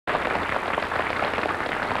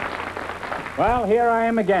Well, here I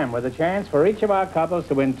am again with a chance for each of our couples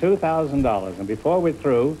to win $2,000. And before we're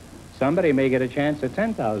through, somebody may get a chance at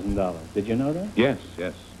 $10,000. Did you know that? Yes,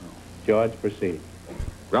 yes. George, proceed.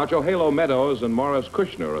 Groucho Halo Meadows and Morris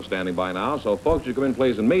Kushner are standing by now, so folks, you come in,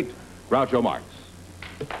 please, and meet Groucho Marx.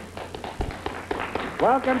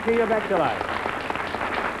 Welcome to Your Bet Your Life.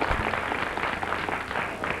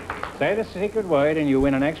 Say the secret word and you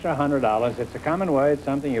win an extra $100. It's a common word,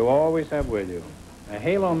 something you always have with you.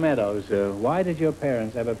 Halo Meadows, why did your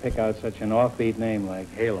parents ever pick out such an offbeat name like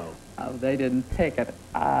Halo? Oh, they didn't pick it.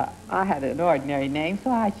 I had an ordinary name, so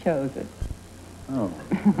I chose it. Oh.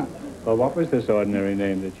 Well, what was this ordinary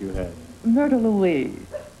name that you had? Myrtle Louise.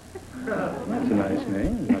 That's a nice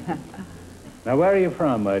name. Now, where are you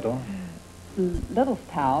from, Myrtle?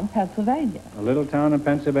 Littlestown, Pennsylvania. A little town in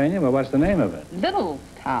Pennsylvania? Well, what's the name of it?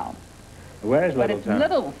 Littlestown. Where's But it's Littlestown?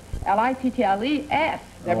 Littles, L-I-T-T-L-E-S.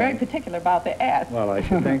 They're very particular about the S. Well, I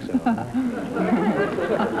should think so.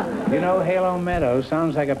 You know, Halo Meadows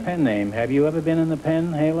sounds like a pen name. Have you ever been in the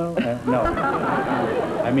pen, Halo? No.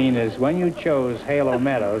 I mean, when you chose Halo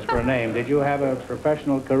Meadows for a name, did you have a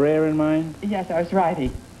professional career in mind? Yes, I was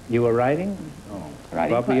writing. You were writing? Oh.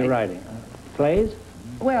 Writing What were you plays. writing? Plays?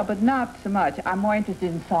 Well, but not so much. I'm more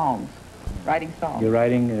interested in songs. Writing songs. You're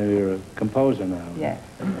writing, you're a composer now. Yes.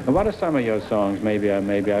 And what are some of your songs? Maybe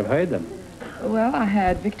I've heard them. Well, I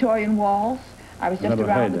had Victorian Waltz. I was just Never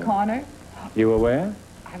around heard the that. corner. You were where?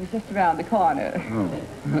 I was just around the corner. Oh.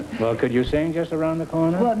 Well, could you sing just around the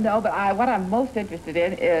corner? Well, no, but what I'm most interested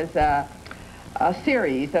in is a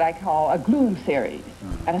series that I call a gloom series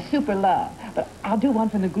and a super love. But I'll do one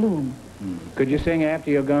from the gloom. Could you sing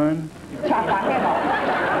after you're gone? Chop my head off.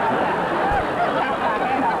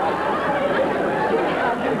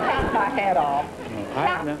 Chop my head off.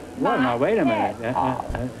 Well, now, wait a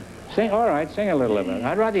minute. Sing, all right, sing a little of it.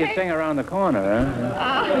 I'd rather you sing around the corner.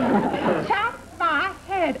 Chop my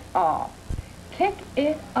head off. Kick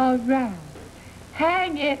it around.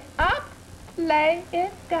 Hang it up. Lay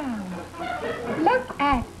it down. Look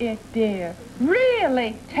at it, dear.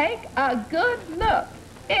 Really take a good look.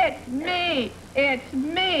 It's me. It's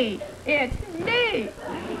me. It's me.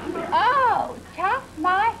 Oh, chop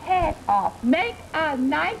my head off. Make a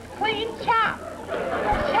nice clean chop.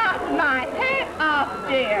 Chop my head off,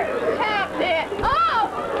 dear. Chop it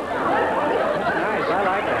off. Nice, I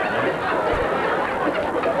like that.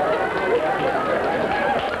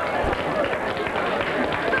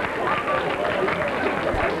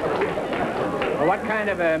 Well, what kind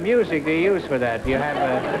of music do you use for that? Do you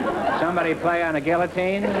have somebody play on a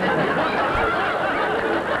guillotine? Oh,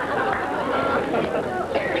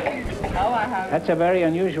 I have. That's a very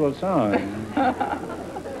unusual song.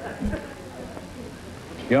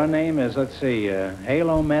 Your name is, let's see,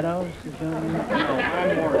 Halo Meadows? Is your name? No,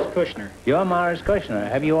 I'm Morris Kushner. You're Morris Kushner.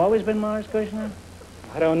 Have you always been Morris Kushner?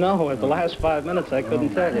 I don't know. At the last 5 minutes, I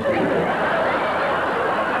couldn't tell you.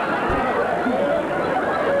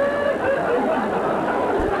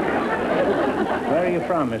 Where are you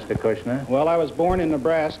from, Mr. Kushner? Well, I was born in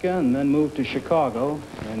Nebraska and then moved to Chicago.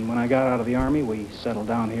 And when I got out of the Army, we settled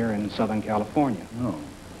down here in Southern California. Oh.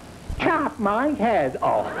 Chop my head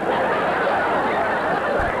off.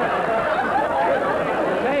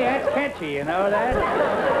 Say, that's catchy, you know that?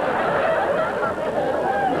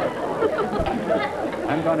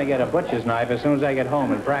 I'm going to get a butcher's knife as soon as I get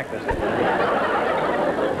home and practice it.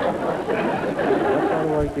 What sort of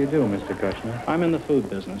work do you do, Mr. Kushner? I'm in the food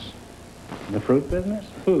business. In the fruit business?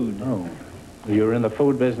 Food. Oh. You're in the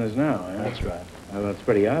food business now, eh? That's right. Well, that's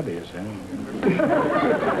pretty obvious, eh?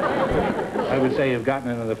 I would say you've gotten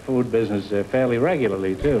into the food business fairly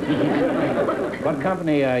regularly, too. What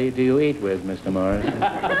company do you eat with, Mr. Morris?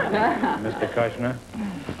 Mr. Kushner?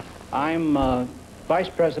 I'm Vice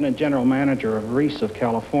President General Manager of Reese of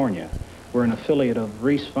California. We're an affiliate of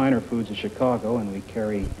Reese Finer Foods in Chicago, and we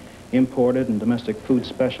carry imported and domestic food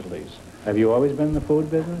specialties. Have you always been in the food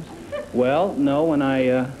business? Well, no, when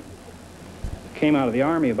I came out of the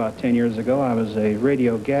Army about 10 years ago, I was a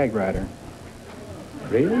radio gag writer.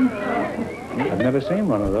 Really? I've never seen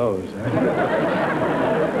one of those.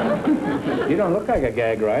 You don't look like a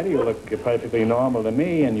gag writer. You look perfectly normal to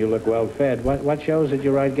me, and you look well-fed. What shows did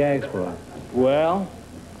you write gags for? Well,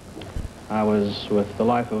 I was with The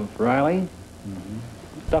Life of Riley,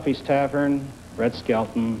 Duffy's Tavern, Red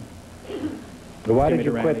Skelton. But why did Jimmy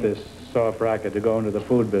you Durante. quit this soft racket to go into the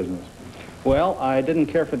food business? Well, I didn't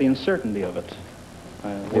care for the uncertainty of it.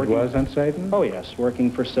 It was uncertain? Oh, yes, working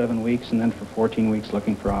for 7 weeks and then for 14 weeks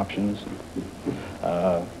looking for options.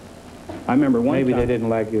 I remember one Maybe time... they didn't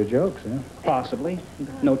like your jokes, huh? Possibly.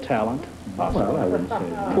 No talent. Possibly. Well, I wouldn't say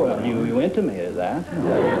that. Well, you intimated that.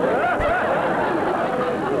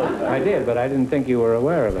 I did, but I didn't think you were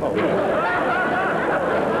aware of it.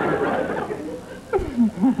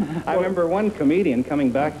 I remember one comedian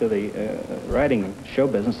coming back to the writing show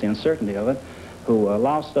business, the uncertainty of it, who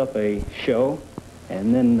loused up a show,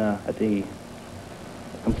 and then at the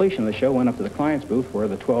completion of the show went up to the client's booth where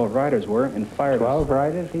the 12 writers were and fired 12 us.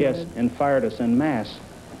 writers? Yes, and fired us en masse.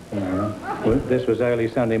 Well, this was early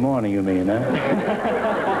Sunday morning, you mean, huh?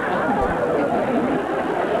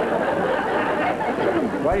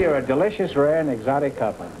 Well, you're a delicious, rare, and exotic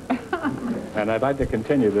couple. And I'd like to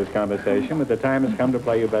continue this conversation, but the time has come to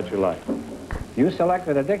play You Bet Your Life. You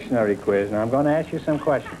selected a dictionary quiz, and I'm going to ask you some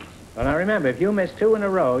questions. Well, now remember, if you miss 2 in a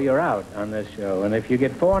row, you're out on this show. And if you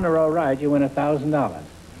get 4 in a row right, you win $1,000.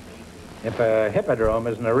 If a hippodrome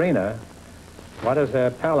is an arena, what is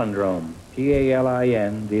a palindrome?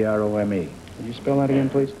 P-A-L-I-N-D-R-O-M-E. Could you spell that again,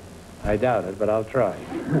 please? I doubt it, but I'll try.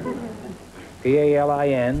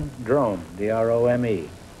 P-A-L-I-N, drome, D-R-O-M-E.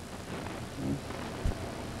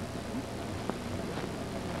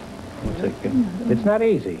 It's not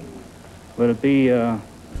easy. Would it be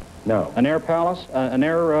No. an air palace?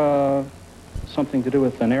 Something to do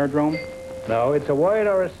with an airdrome? No, it's a word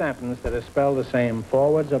or a sentence that is spelled the same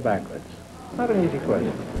forwards or backwards. Not an easy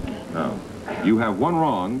question. No. You have one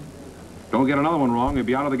wrong. Don't get another one wrong, you'll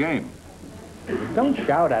be out of the game. Don't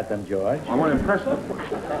shout at them, George. I want to impress them.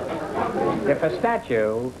 If a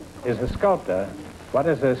statue is a sculptor, what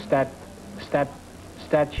is a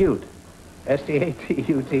statute?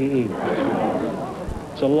 S-T-A-T-U-T-E.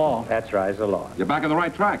 It's a law. That's right, it's a law. You're back on the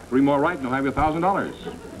right track. 3 more right and you'll have your $1,000.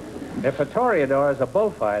 If a toreador is a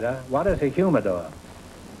bullfighter, what is a humidor?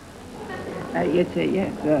 It's a,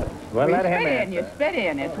 yes. Well, you let him spit in, answer. you spit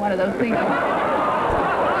in. It's one of those things.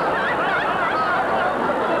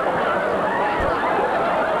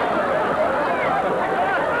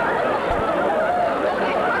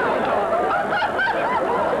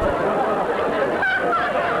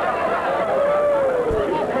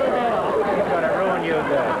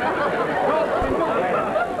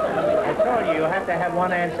 To have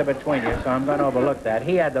one answer between you, so I'm going to overlook that.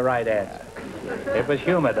 He had the right answer. It was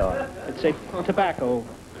humidor. It's a tobacco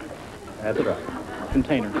That's right.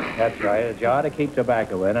 container. That's right. A jar to keep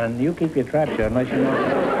tobacco in, and you keep your trap shut unless you know.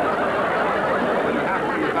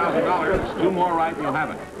 After your $1,000, 2 more right and you'll have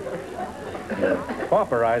it.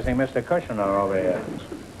 Pauperizing Mr. Kushner over here.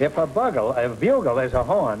 If a bugle is a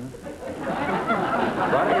horn,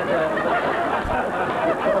 what is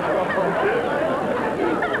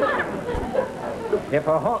If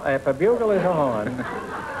a bugle is a horn,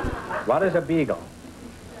 what is a beagle?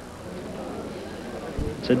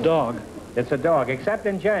 It's a dog. It's a dog, except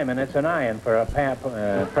in German, it's an iron for a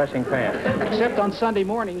pressing pan. Except on Sunday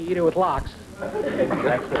morning, you eat it with locks.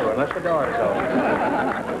 That's true, unless the door is open.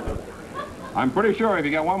 I'm pretty sure if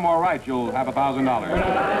you get 1 more right, you'll have $1,000.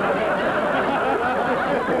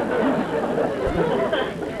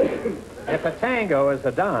 If a tango is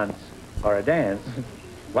a dance, or a dance,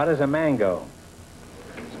 what is a mango?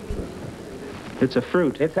 It's a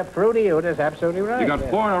fruit. It's a fruity oot, is absolutely right. You got yes.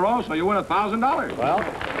 4 in a row, so you win $1,000. Well,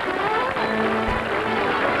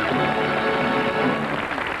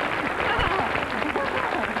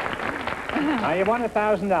 now you won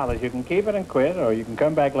 $1,000. You can keep it and quit, or you can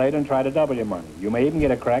come back later and try to double your money. You may even get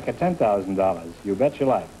a crack at $10,000. You bet your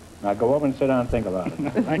life. Now go over and sit down and think about it.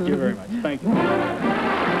 Thank you very much. Thank you.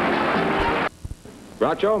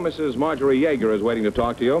 Groucho, Mrs. Marjorie Yeager is waiting to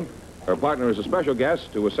talk to you. Her partner is a special guest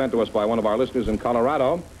who was sent to us by one of our listeners in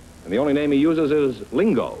Colorado, and the only name he uses is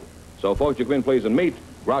Lingo. So, folks, you come in, please, and meet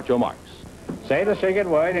Groucho Marx. Say the secret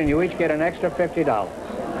word, and you each get an extra $50.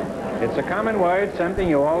 It's a common word, something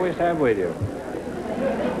you always have with you.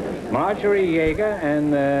 Marjorie Yeager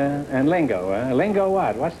and Lingo. Lingo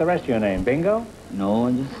what? What's the rest of your name? Bingo?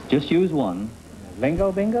 No, just use one.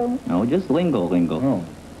 Lingo Bingo? No, just lingo. Oh.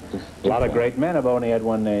 A lot of great men have only had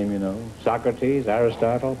one name, you know. Socrates,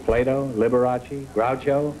 Aristotle, Plato, Liberace,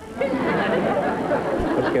 Groucho.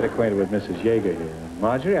 Let's get acquainted with Mrs. Yeager here.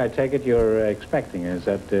 Marjorie, I take it you're expecting, is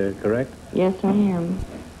that correct? Yes, I am.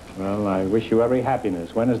 Well, I wish you every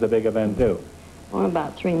happiness. When is the big event due? Well,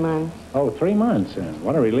 about 3 months. Oh, 3 months.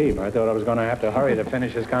 What a relief. I thought I was going to have to hurry to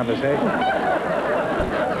finish this conversation.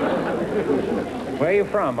 Where are you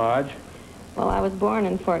from, Marge? Well, I was born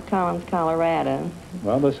in Fort Collins, Colorado.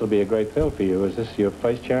 Well, this will be a great fill for you. Is this your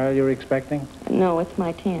first child you're expecting? No, it's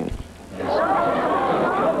my 10th.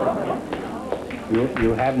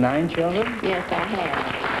 You have 9 children? Yes, I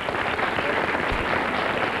have.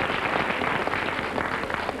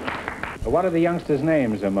 What are the youngsters'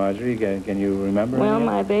 names, Marjorie? Can you remember? Well, any?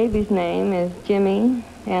 my baby's name is Jimmy,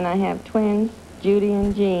 and I have twins, Judy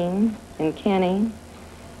and Jean, and Kenny,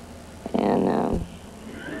 and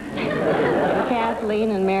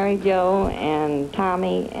Mary Jo and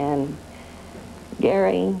Tommy and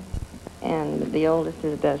Gary, and the oldest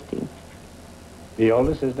is Dusty. The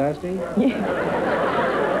oldest is Dusty?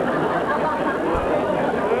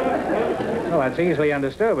 Well, that's easily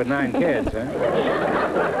understood with 9 kids,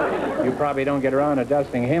 huh? You probably don't get around to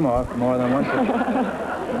dusting him off more than once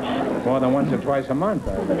or twice a month.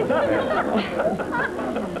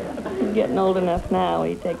 He's getting old enough now.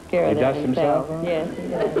 He takes care of that himself. Huh? Yes, he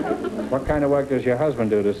does. What kind of work does your husband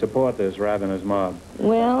do to support this ravenous mob?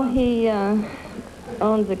 Well, he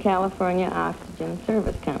owns the California Oxygen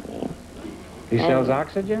Service Company. He sells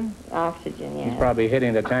oxygen? Oxygen, yes. He's probably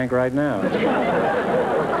hitting the tank right now.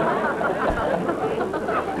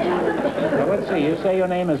 Now, let's see, you say your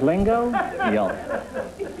name is Lingo? Yeah.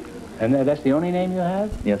 And that's the only name you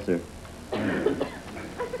have? Yes, sir.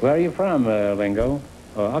 Where are you from, Lingo?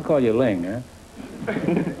 Oh, I'll call you Ling, huh?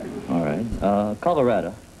 All right.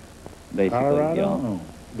 Colorado, basically. Colorado? Yeah. Oh,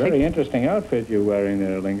 very interesting outfit you're wearing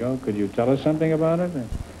there, Lingo. Could you tell us something about it?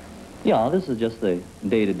 Yeah, this is just the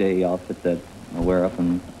day-to-day outfit that I wear up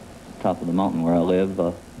on top of the mountain where I live.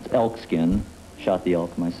 It's elk skin. Shot the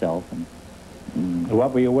elk myself. And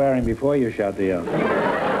What were you wearing before you shot the elk?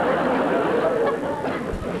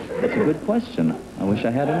 that's a good question. I wish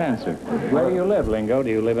I had an answer. Where do you live, Lingo? Do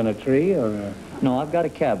you live in a tree or... No, I've got a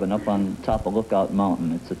cabin up on top of Lookout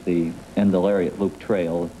Mountain. It's at the end of the Lariat Loop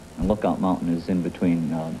Trail. And Lookout Mountain is in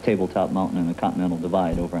between Tabletop Mountain and the Continental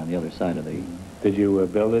Divide over on the other side of the... Did you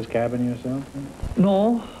build this cabin yourself?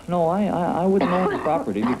 No, I wouldn't own the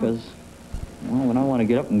property because, well, when I want to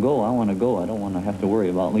get up and go, I want to go. I don't want to have to worry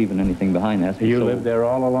about leaving anything behind. That's You live there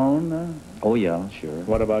all alone? Oh, yeah, sure.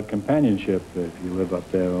 What about companionship if you live up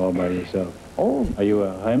there all by yourself? Oh. Are you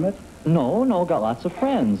a hermit? No, got lots of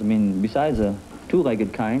friends. I mean, besides a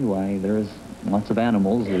two-legged kind, why, there's lots of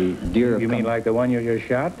animals. The deer... You mean like the one you just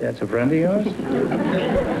shot? That's a friend of yours?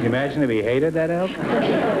 You imagine if he hated that elk?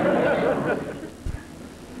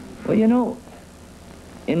 Well, you know,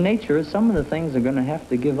 in nature, some of the things are going to have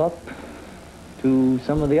to give up to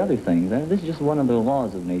some of the other things. This is just one of the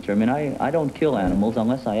laws of nature. I mean, I don't kill animals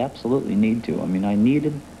unless I absolutely need to. I mean, I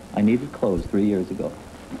needed clothes 3 years ago,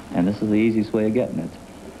 and this is the easiest way of getting it.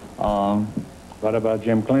 What about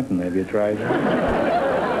Jim Clinton? Have you tried that?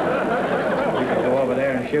 You could go over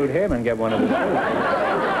there and shoot him and get one of his suits.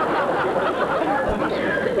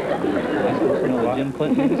 I'm supposed to know what Jim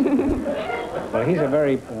Clinton is? Well, he's a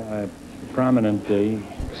very prominent, he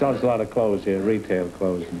sells a lot of clothes here, retail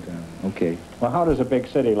clothes in town. Okay. Well, how does a big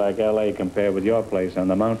city like L.A. compare with your place on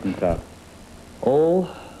the mountaintop? Oh,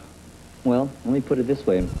 well, let me put it this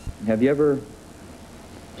way. Have you ever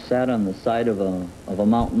sat on the side of a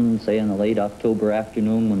mountain, say in a late October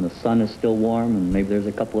afternoon when the sun is still warm and maybe there's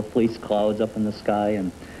a couple of fleece clouds up in the sky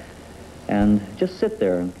and just sit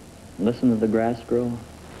there and listen to the grass grow?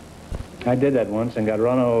 I did that once and got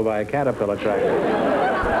run over by a caterpillar tractor.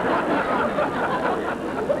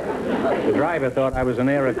 The driver thought I was an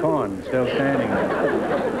ear of corn, still standing there.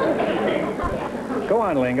 Go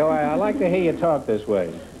on, Lingo. I like to hear you talk this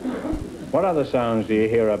way. What other sounds do you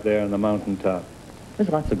hear up there on the mountaintop? There's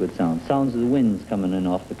lots of good sounds. Sounds of the winds coming in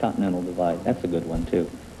off the Continental Divide. That's a good one, too,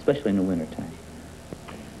 especially in the wintertime.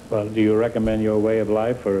 Well, do you recommend your way of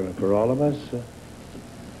life for all of us?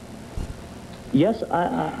 Yes,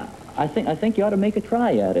 I think you ought to make a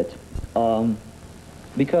try at it.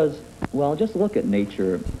 Because, well, just look at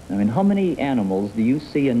nature. I mean, how many animals do you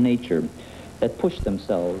see in nature that push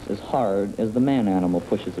themselves as hard as the man animal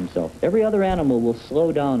pushes himself? Every other animal will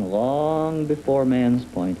slow down long before man's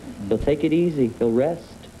point. He'll take it easy. He'll rest.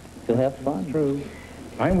 He'll have fun. That's true.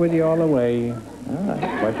 I'm with you all the way. All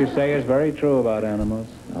right. What you say is very true about animals.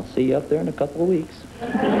 I'll see you up there in a couple of weeks.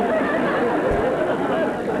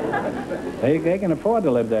 They can afford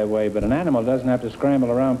to live that way, but an animal doesn't have to scramble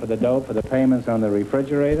around for the dough, for the payments on the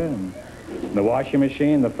refrigerator, and the washing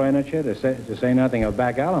machine, the furniture, to say nothing of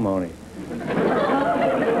back alimony.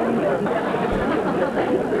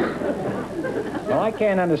 Well, I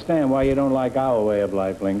can't understand why you don't like our way of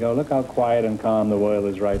life, Lingo. Look how quiet and calm the world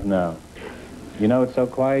is right now. You know it's so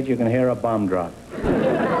quiet you can hear a bomb drop.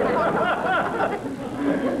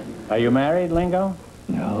 Are you married, Lingo?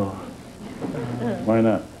 No. Why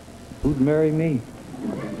not? Who'd marry me?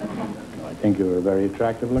 I think you're a very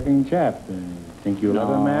attractive-looking chap. Think you'll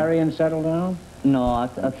ever marry and settle down? No,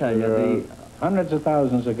 I'll tell you, the... Hundreds of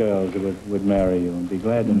thousands of girls would marry you and be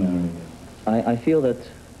glad to marry you. I feel that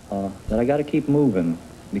I got to keep moving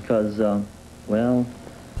because, well,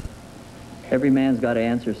 every man's got to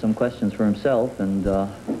answer some questions for himself, and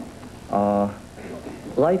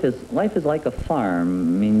life is like a farm.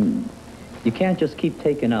 I mean, you can't just keep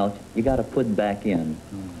taking out. You got to put back in.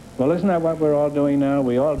 Well, isn't that what we're all doing now?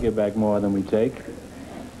 We all give back more than we take.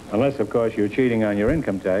 Unless, of course, you're cheating on your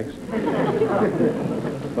income tax.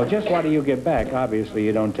 Well, just what do you give back? Obviously,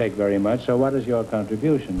 you don't take very much, so what is your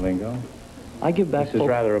contribution, Lingo? I give back This is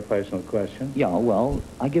rather a personal question. Yeah, well,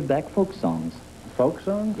 I give back folk songs. Folk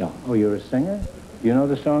songs? Yeah. Oh, you're a singer? You know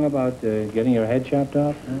the song about getting your head chopped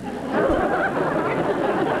off?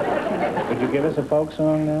 Could you give us a folk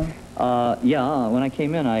song now? Yeah, when I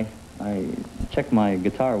came in, I checked my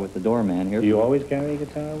guitar with the doorman here. Do you always carry a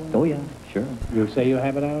guitar with you? Oh, yeah, sure. You say you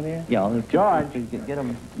have it out here? Yeah. George! Get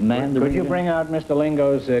a man to Could you bring out Mr.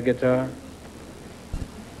 Lingo's guitar?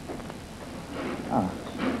 Ah,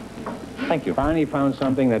 thank you. Finally found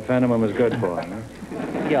something that Fenneman was good for, huh?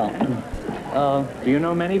 Yeah. Do you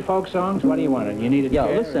know many folk songs? What do you want? You need a Yeah,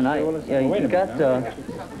 chair, listen, wait you a got, minute,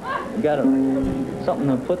 you got something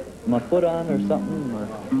to put my foot on or something? Or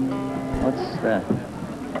what's that?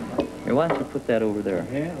 Here, why don't you put that over there?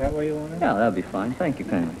 Yeah, is that where you want it? Yeah, that'd be fine. Thank you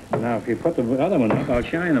kindly. Now, if you put the other one up, I'll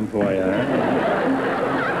shine them for you.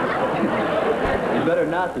 You better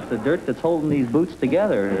not. It's the dirt that's holding these boots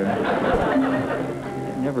together.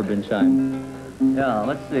 Never been shined. Yeah,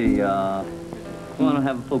 let's see. We want to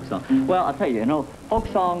have a folk song. Well, I'll tell you, folk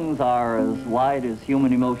songs are as wide as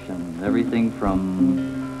human emotion. Everything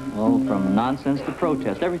from, well, from nonsense to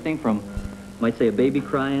protest. Everything from, might say, a baby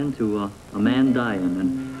crying to a man dying.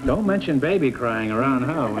 And don't mention baby crying around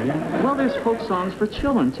her, will you? well, there's folk songs for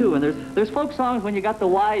children, too. And there's folk songs when you got the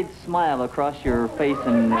wide smile across your face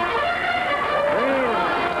and...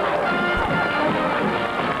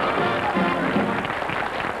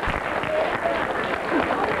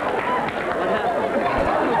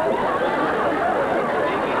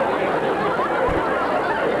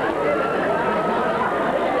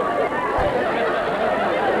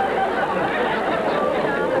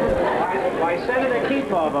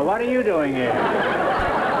 What are you doing here?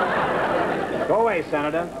 Go away,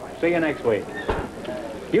 Senator. See you next week.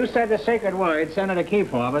 You said the sacred word, Senator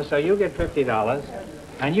Kefauver, so you get $50,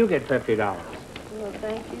 and you get $50. Well,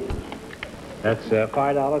 thank you. That's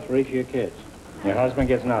 $5 for each of your kids. Your husband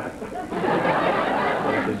gets nothing.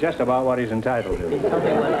 This is just about what he's entitled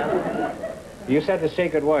to. You said the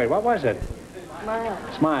sacred word. What was it? Smile.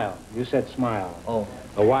 Smile. You said smile. Oh.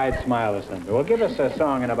 A wide smile or something. Well, give us a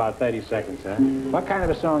song in about 30 seconds, huh? What kind of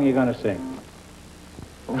a song are you going to sing?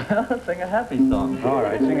 Well, sing a happy song. All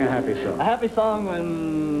right, sing a happy song. A happy song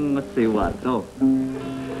when, let's see what. Oh.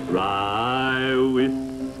 Rye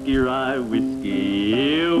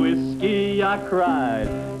whiskey, whiskey, I cried.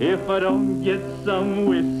 If I don't get some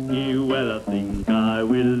whiskey, well, I think I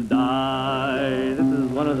will die. This is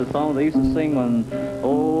one of the songs they used to sing when,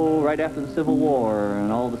 right after the Civil War,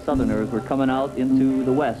 and all the Southerners were coming out into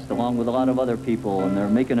the West, along with a lot of other people, and they're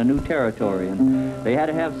making a new territory, and they had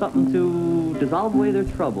to have something to dissolve away their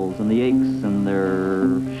troubles, and the aches, and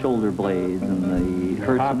their shoulder blades, and the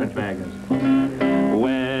hurts. Carpetbaggers.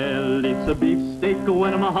 Well, it's a beefsteak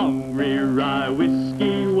when I'm hungry, rye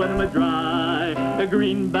whiskey when I'm dry,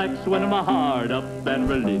 greenbacks when I'm hard up, and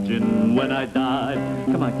religion when I die.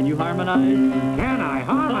 Come on, can you harmonize? Can I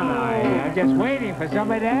harmonize? I'm just waiting for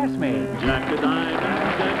somebody to ask me. Jack the diamond,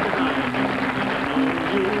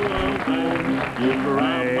 you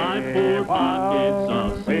round my poor pockets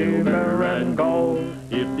of silver and gold.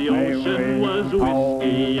 If the ocean was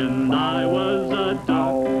whiskey and I was a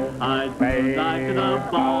duck, I'd go back to the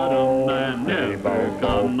bottom and never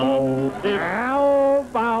come up. Ow,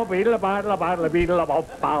 bow, beetle, bottle, bottle, beetle, bow,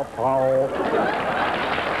 bow, bow.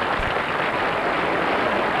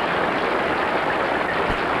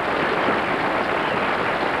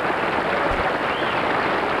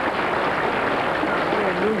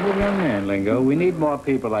 Young man, Lingo. We need more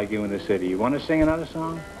people like you in the city. You want to sing another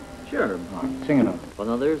song? Sure. All right, sing another. Well,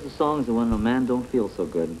 now, there's the songs of when a man don't feel so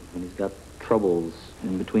good, when he's got troubles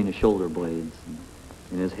in between his shoulder blades and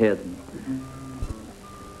in his head.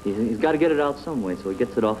 He's got to get it out some way, so he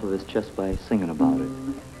gets it off of his chest by singing about it.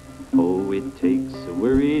 Oh, it takes a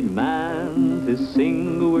worried man to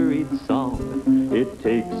sing a worried song. It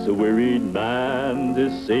takes a worried man to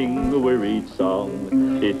sing a worried song.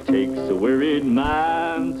 It takes a worried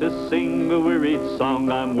man to sing a worried song.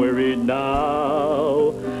 I'm worried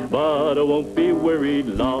now, but I won't be worried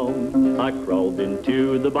long. I crawled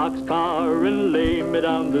into the boxcar and lay me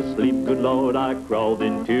down to sleep. Good Lord, I crawled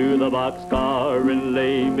into the boxcar and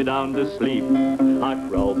lay me down to sleep. I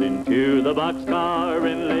crawled into the boxcar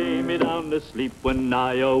and lay me down to sleep. When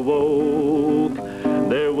I awoke,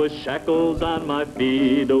 there was shackles on my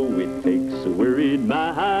feet. Oh, it takes a worried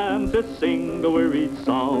man to sing a worried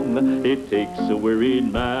song. It takes a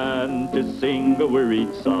worried man to sing a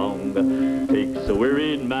worried song. Takes a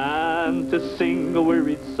wearied man to sing a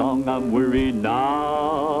wearied song. I'm wearied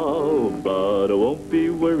now, but I won't be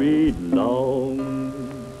worried long.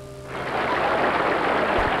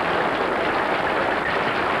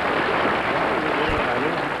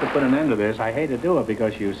 To put an end to this, I hate to do it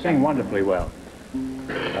because you sing wonderfully well.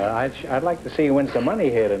 I'd like to see you win some money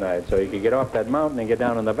here tonight so you could get off that mountain and get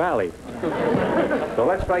down in the valley. So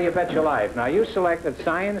let's play You Bet Your Life. Now, you selected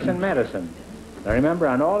science and medicine. Now, remember,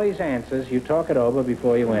 on all these answers, you talk it over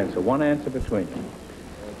before you answer. One answer between you.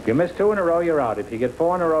 If you miss 2 in a row, you're out. If you get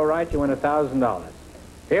 4 in a row right, you win $1,000.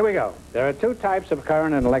 Here we go. There are 2 types of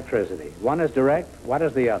current in electricity. One is direct. What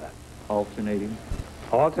is the other? Alternating.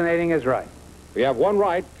 Alternating is right. If you have 1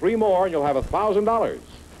 right, 3 more, and you'll have $1,000.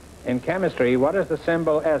 In chemistry, what does the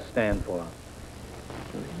symbol S stand for?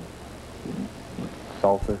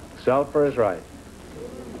 Sulfur. Sulfur is right.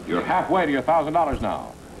 You're halfway to your $1,000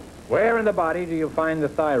 now. Where in the body do you find the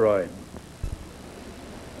thyroid?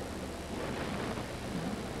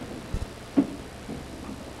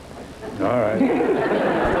 All right.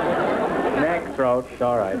 Neck, throat,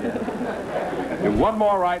 all right. If 1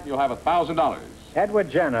 more right, you'll have $1,000. Edward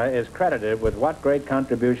Jenner is credited with what great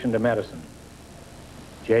contribution to medicine?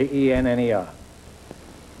 Jenner.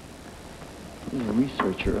 He's a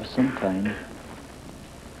researcher of some kind.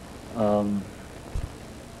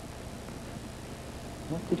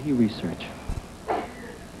 What did he research?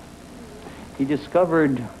 He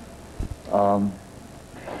discovered an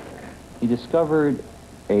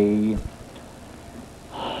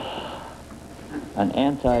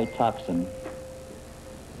antitoxin.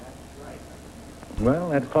 Well,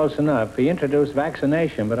 that's close enough. He introduced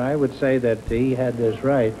vaccination, but I would say that he had this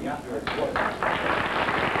right. Yeah. So you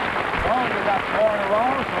got 4 in a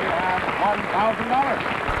row, so you have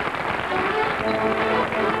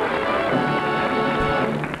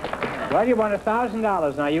 $1,000. Well, you won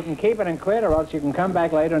 $1,000. Now, you can keep it and quit, or else you can come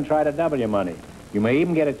back later and try to double your money. You may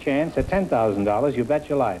even get a chance at $10,000. You bet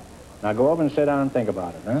your life. Now, go over and sit down and think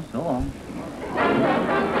about it, huh? So long.